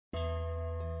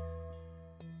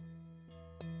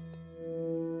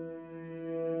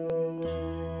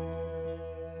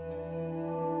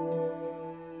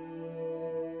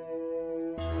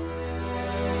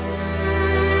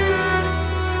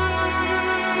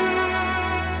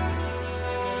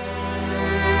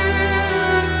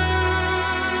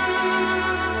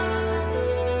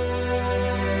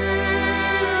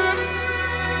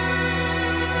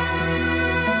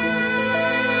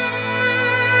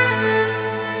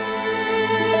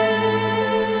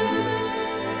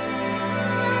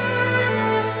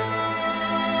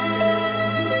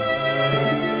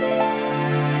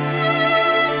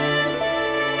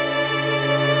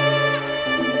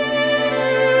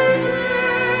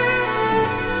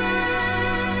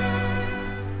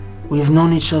We've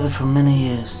known each other for many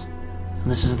years,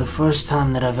 and this is the first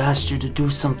time that I've asked you to do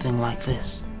something like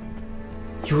this.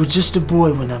 You were just a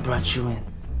boy when I brought you in.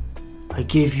 I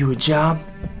gave you a job,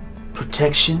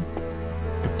 protection,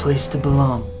 and a place to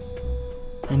belong.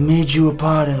 I made you a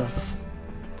part of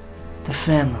the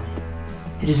family.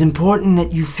 It is important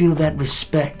that you feel that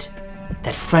respect,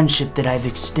 that friendship that I've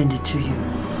extended to you.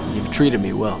 You've treated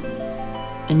me well.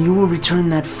 And you will return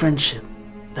that friendship,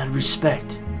 that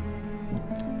respect.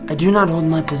 I do not hold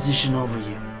my position over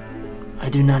you. I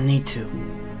do not need to.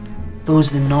 Those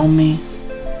that know me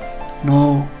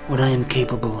know what I am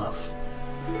capable of.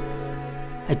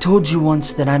 I told you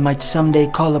once that I might someday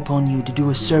call upon you to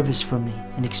do a service for me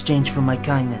in exchange for my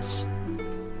kindness.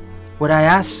 What I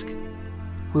ask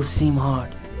will seem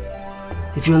hard.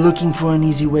 If you're looking for an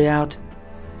easy way out,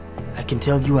 I can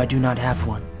tell you I do not have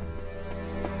one.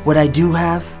 What I do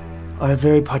have are a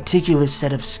very particular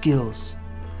set of skills.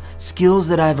 Skills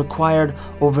that I have acquired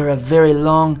over a very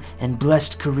long and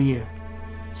blessed career.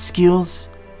 Skills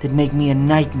that make me a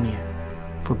nightmare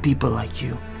for people like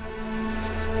you.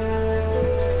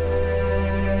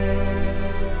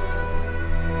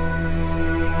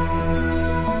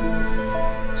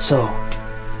 So,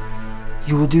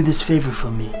 you will do this favor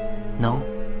for me, no?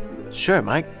 Sure,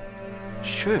 Mike.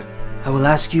 Sure. I will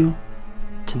ask you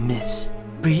to miss.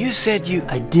 But you said you...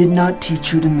 I did not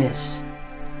teach you to miss.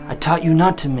 I taught you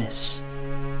not to miss.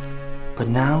 But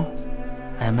now,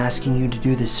 I am asking you to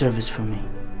do this service for me.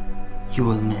 You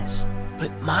will miss.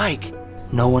 But Mike...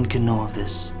 No one can know of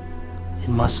this. It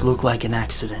must look like an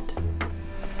accident.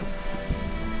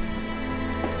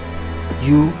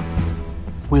 You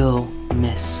will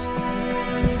miss.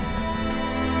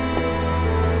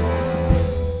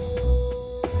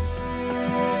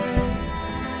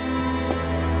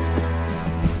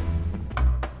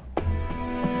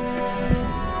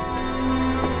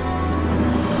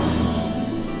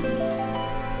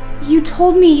 You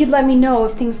told me you'd let me know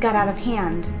if things got out of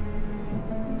hand.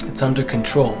 It's under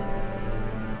control.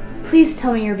 Please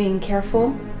tell me you're being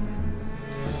careful.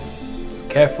 As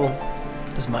careful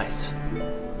as mice.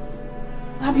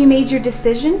 Have you made your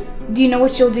decision? Do you know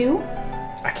what you'll do?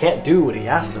 I can't do what he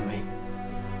asks of me.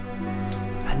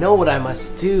 I know what I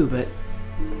must do, but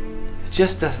it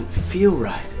just doesn't feel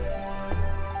right.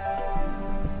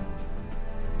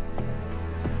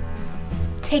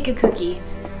 Take a cookie.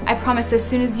 I promise as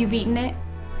soon as you've eaten it,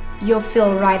 you'll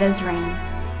feel right as rain.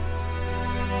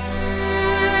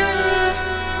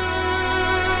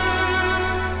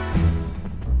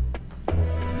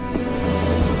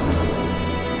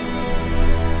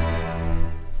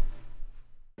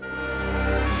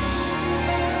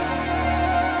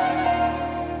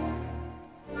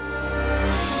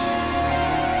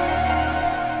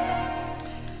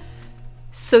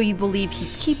 So you believe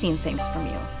he's keeping things from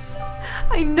you?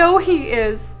 I know he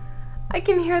is. I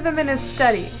can hear them in his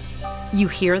study. You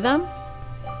hear them?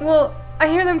 Well, I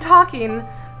hear them talking.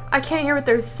 I can't hear what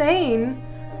they're saying,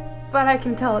 but I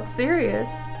can tell it's serious.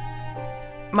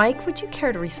 Mike, would you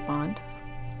care to respond?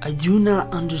 I do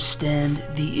not understand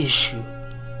the issue.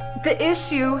 The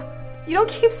issue? You don't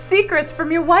keep secrets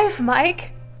from your wife,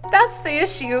 Mike. That's the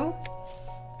issue.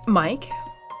 Mike?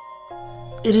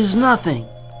 It is nothing.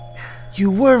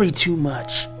 You worry too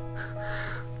much.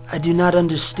 I do not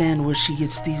understand where she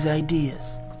gets these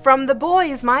ideas. From the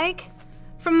boys, Mike.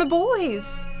 From the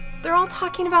boys. They're all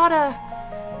talking about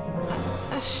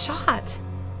a shot.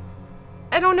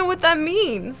 I don't know what that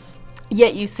means.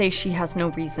 Yet you say she has no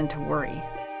reason to worry.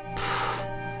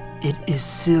 It is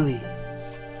silly.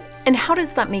 And how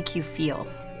does that make you feel?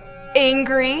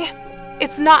 Angry.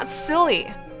 It's not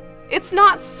silly. It's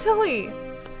not silly.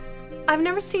 I've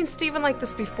never seen Steven like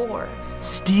this before.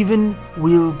 Steven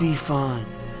will be fine.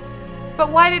 But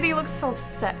why did he look so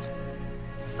upset?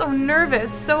 So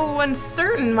nervous, so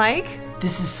uncertain, Mike?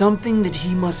 This is something that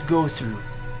he must go through.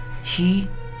 He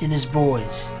and his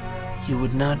boys. You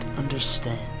would not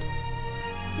understand.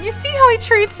 You see how he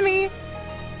treats me?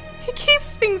 He keeps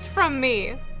things from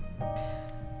me.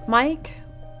 Mike,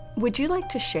 would you like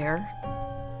to share?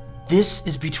 This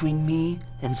is between me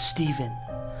and Steven.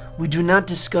 We do not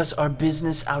discuss our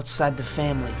business outside the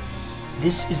family.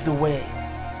 This is the way.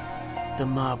 The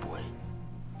M.O.B way.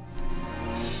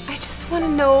 I just want to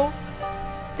know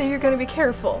that you're going to be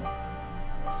careful.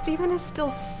 Steven is still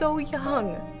so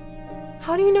young.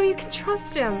 How do you know you can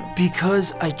trust him?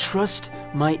 Because I trust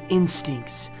my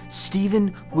instincts.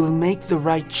 Steven will make the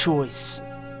right choice.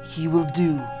 He will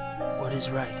do what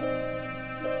is right.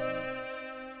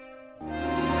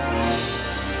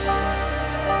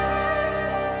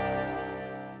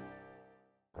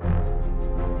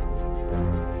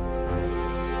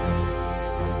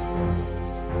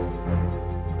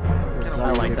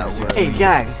 like that word. Hey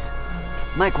guys,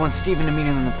 Mike wants Steven to meet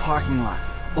him in the parking lot.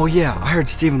 Oh yeah, I heard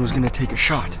Steven was gonna take a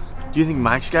shot. Do you think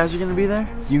Mike's guys are gonna be there?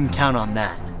 You can count on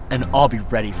that, and I'll be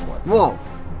ready for it. Whoa,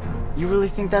 you really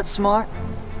think that's smart?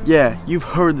 Yeah, you've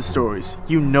heard the stories.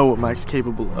 You know what Mike's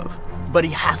capable of. But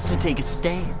he has to take a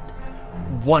stand.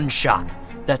 One shot.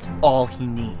 That's all he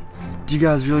needs. Do you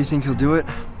guys really think he'll do it?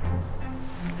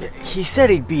 He said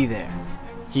he'd be there.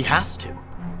 He has to.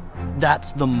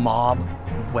 That's the mob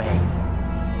way.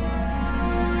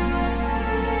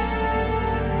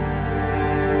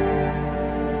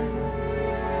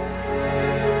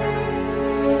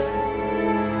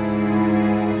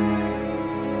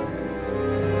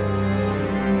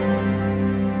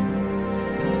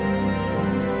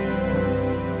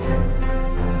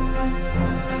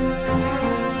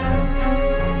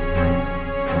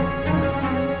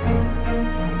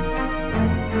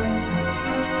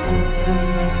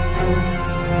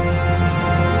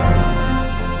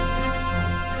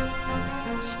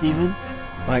 Steven?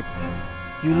 Mike,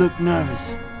 You look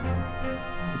nervous.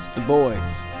 it's the boys.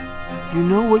 You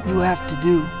know what you have to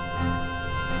do.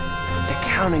 But they're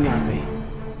counting on me.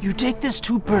 You take this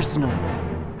too personal.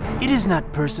 It is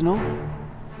not personal.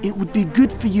 It would be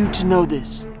good for you to know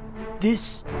this.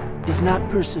 This is not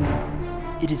personal.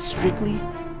 It is strictly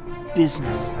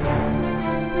business.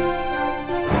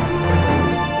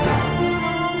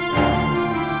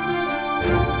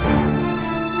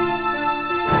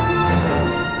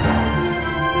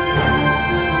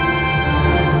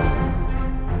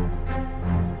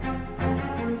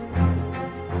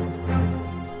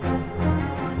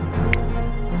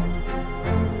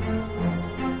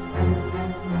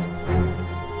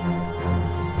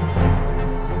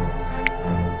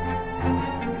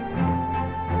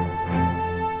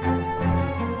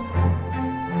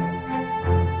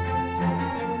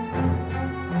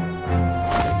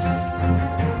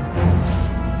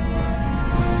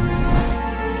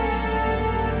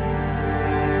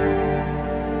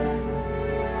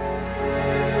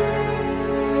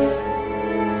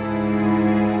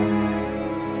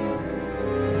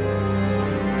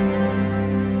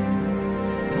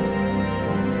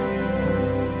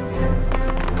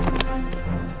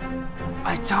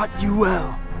 I taught you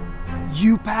well.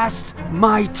 You passed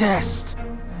my test.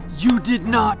 You did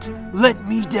not let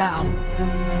me down.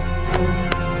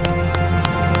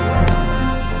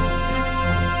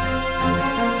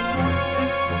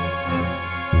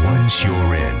 Once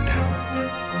you're in,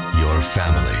 your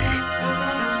family.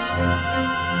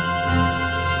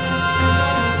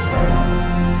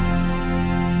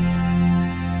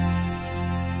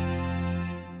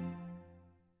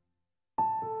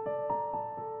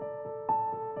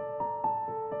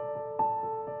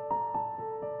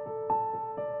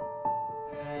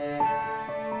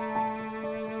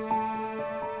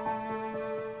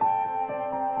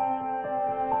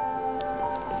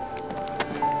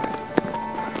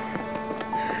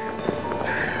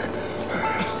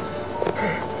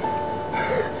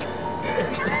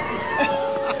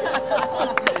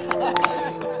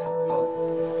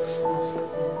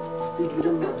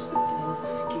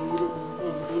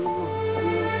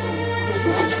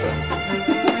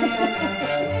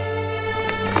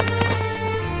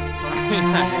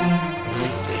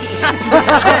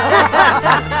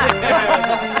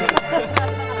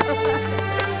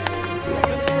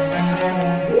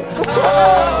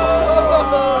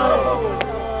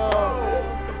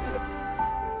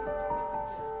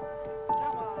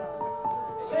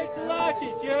 Thanks a lot,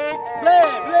 you jerk!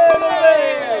 Play, play!